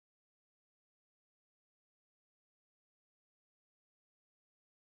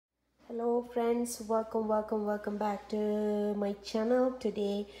Hello friends, welcome back to my channel.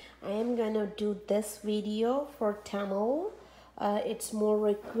 Today I am gonna do this video for Tamil. It's more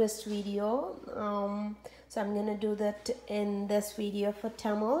request video, so I'm gonna do that in this video for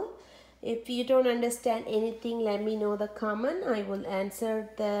Tamil. If you don't understand anything, let me know the comment. I will answer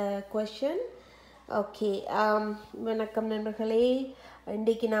the question. Okay வணக்கம் நண்பர்களே.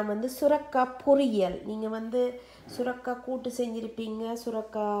 இன்றைக்கி நான் சுரக்காய் பொரியல், நீங்கள் சுரக்காய் கூட்டு செஞ்சுருப்பீங்க,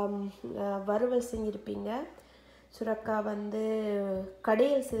 சுரக்காய் வறுவல் செஞ்சுருப்பீங்க, சுரக்காய்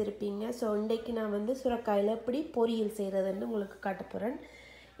கடையல் செய்திருப்பீங்க. ஸோ இன்றைக்கி நான் சுரக்காயில் எப்படி பொரியல் செய்கிறதுன்னு உங்களுக்கு காட்ட போகிறேன்.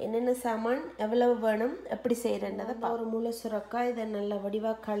 என்னென்ன சாமான் எவ்வளவு வேணும், எப்படி செய்கிறேன்றதை ஒரு முழு சுரக்காய் இதை நல்லா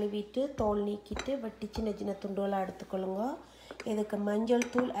வடிவாக கழுவிட்டு தோல் நீக்கிட்டு வெட்டி சின்ன சின்ன துண்டுகளாக எடுத்துக்கொள்ளுங்க. இதுக்கு மஞ்சள்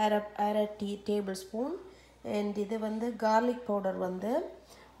தூள் அரை டேபிள் ஸ்பூன், அண்ட் இது garlic powder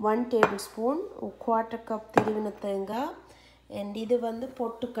 1 table spoon, 1/4 cup திருவின தேங்காய், அண்ட் இது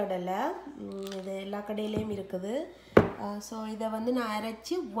பொட்டுக்கடலை. இது எல்லா கடையிலையும் இருக்குது. ஸோ இதை நான்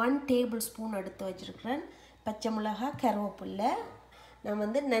அரைச்சி 1 டேபிள் ஸ்பூன் எடுத்து வச்சுருக்கிறேன். பச்சை மிளகாய், கருவேப்பில்லை. நான்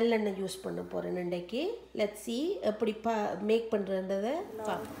நல்லெண்ணெய் யூஸ் பண்ண போகிறேன் இன்றைக்கி. லெட்ஸ் சி எப்படி மேக் பண்ணுறதை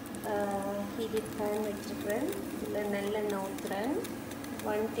ஹீட் பேன் வச்சுருக்கிறேன். இதில் நல்லெண்ணெய் ஊற்றுறேன்,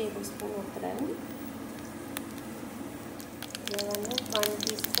 1 டேபிள் ஸ்பூன் ஊற்றுறேன். இதில் 1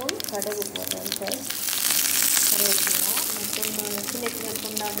 டீஸ்பூன் கடுகு போடுறேன். ஃபர்ஸ்ட் கருவேப்பிலை, சின்ன சின்ன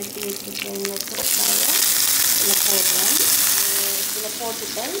துண்டா வெட்டி வச்சுருக்கேன். இந்த சுரக்காயை இதில் போடுறேன். இதில்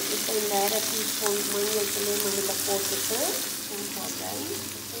போட்டுட்டேன். இப்போ இந்த அரை டீஸ்பூன் மஞ்சள் தூள் இதில் போட்டுட்டு போடுறேன்.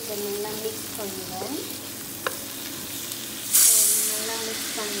 இதை நல்லா மிக்ஸ் பண்ணுவேன். நல்லா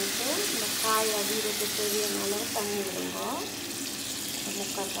மிக்ஸ் பண்ணிவிட்டு இந்த காய் அடிக்கிறதுக்கு தேவையான அளவு தண்ணி விடுங்க.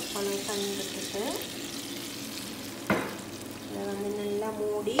 3/4 கப் அளவு தண்ணி விட்டுட்டு இதை நல்லா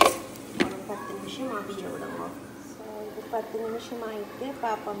மூடி ஒரு 10 நிமிஷம் அவிய விடுங்க. ஸோ இது 10 நிமிஷம் ஆகிட்டு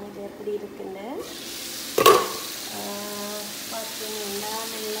பார்ப்போம் இது எப்படி இருக்குன்னு. பார்த்தீங்கன்னா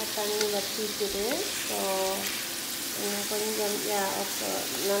நல்லா தண்ணி வற்றிக்குது. ஸோ கொஞ்சம்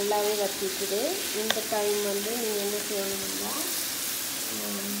நல்லாவே வற்றிக்குது. இந்த டைம் நீங்கள் என்ன செய்யணும்னா,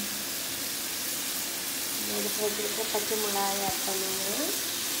 இது போட்டுருக்க பச்சை மிளகாய் ஆட் பண்ணுங்க.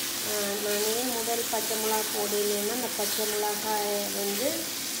 நானே முதல் பச்சை மிளகாய் போடலைன்னா அந்த பச்சை மிளகாய்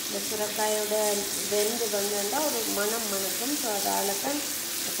இந்த சுரக்காயோட வெந்து வந்தால் ஒரு மணம் மணக்கும். ஸோ அதால் தான்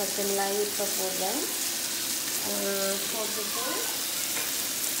பச்சை மிளகாய் இப்போ போடுறேன். போட்டுட்டு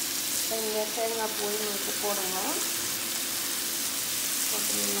இந்த தேங்காய் பூ உங்களுக்கு போடுங்க.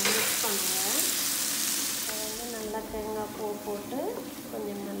 போட்டு நல்லா மிக்ஸ் பண்ணுங்கள். அதை நல்லா தேங்காய் பூ போட்டு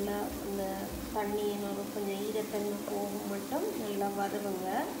கொஞ்சம் நல்லா அந்த தண்ணியை கொஞ்சம் ஈரத்தண்ணி போகும் மட்டும் நல்லா வறுவுங்க.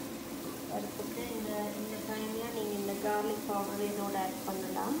 வறுத்துட்டு இந்த டைமில் நீங்கள் இந்த கார்லிக் பவுடர் இதோட ஆட்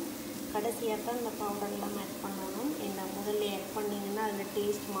பண்ணலாம். கடைசியாக தான் இந்த பவுடர்லாம் ஆட் பண்ணணும். இந்த முதல்ல ஆட் பண்ணிங்கன்னா அதில்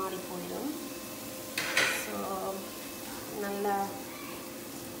டேஸ்ட் மாறி போயிடும். ஸோ நல்லா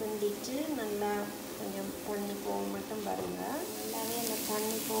கிண்டிட்டு நல்லா கொஞ்சம் தண்ணி போக மட்டும் வருங்க. நல்லாவே அந்த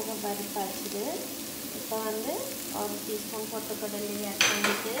தண்ணி போக வறுத்தாச்சுது. இப்போ 1 டீஸ்பூன் பொட்டுக்கடலையை ஆட்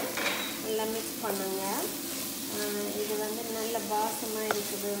பண்ணிவிட்டு நல்லா மிக்ஸ் பண்ணுங்கள். இது நல்ல வாசமாக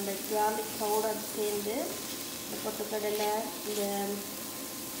இருக்குது. இந்த கார்லிக் பவுடர் சேர்ந்து இந்த பொட்டுக்கடலை, இந்த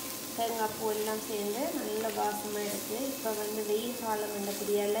தேங்காய் பூ எல்லாம் சேர்ந்து நல்ல வாசமாக இருக்குது. இப்போ வெயில் காலம்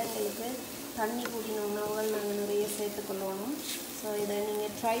வந்தபடியால் எங்களுக்கு தண்ணி கூடின உணவுகள் நாங்கள் நிறைய சேர்த்துக்கொள்ளணும். ஸோ இதை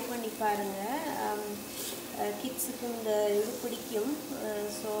நீங்கள் ட்ரை பண்ணி பாருங்கள். கிட்ஸுக்கும் இந்த இது பிடிக்கும்.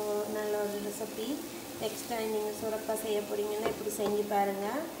 ஸோ நல்ல ஒரு ரெசிபி. நெக்ஸ்ட் டைம் நீங்கள் சுரக்காய் செய்ய போகிறீங்கன்னா இப்படி செஞ்சு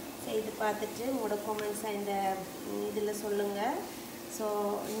பாருங்கள். செய்து பார்த்துட்டு உங்களோட கமெண்ட்ஸை இந்த இதில் சொல்லுங்கள். ஸோ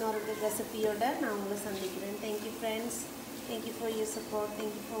இன்னொரு ரெசிபியோடு நான் உங்களை சந்திக்கிறேன். Thank you friends. Thank you for your support.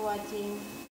 Thank you for watching.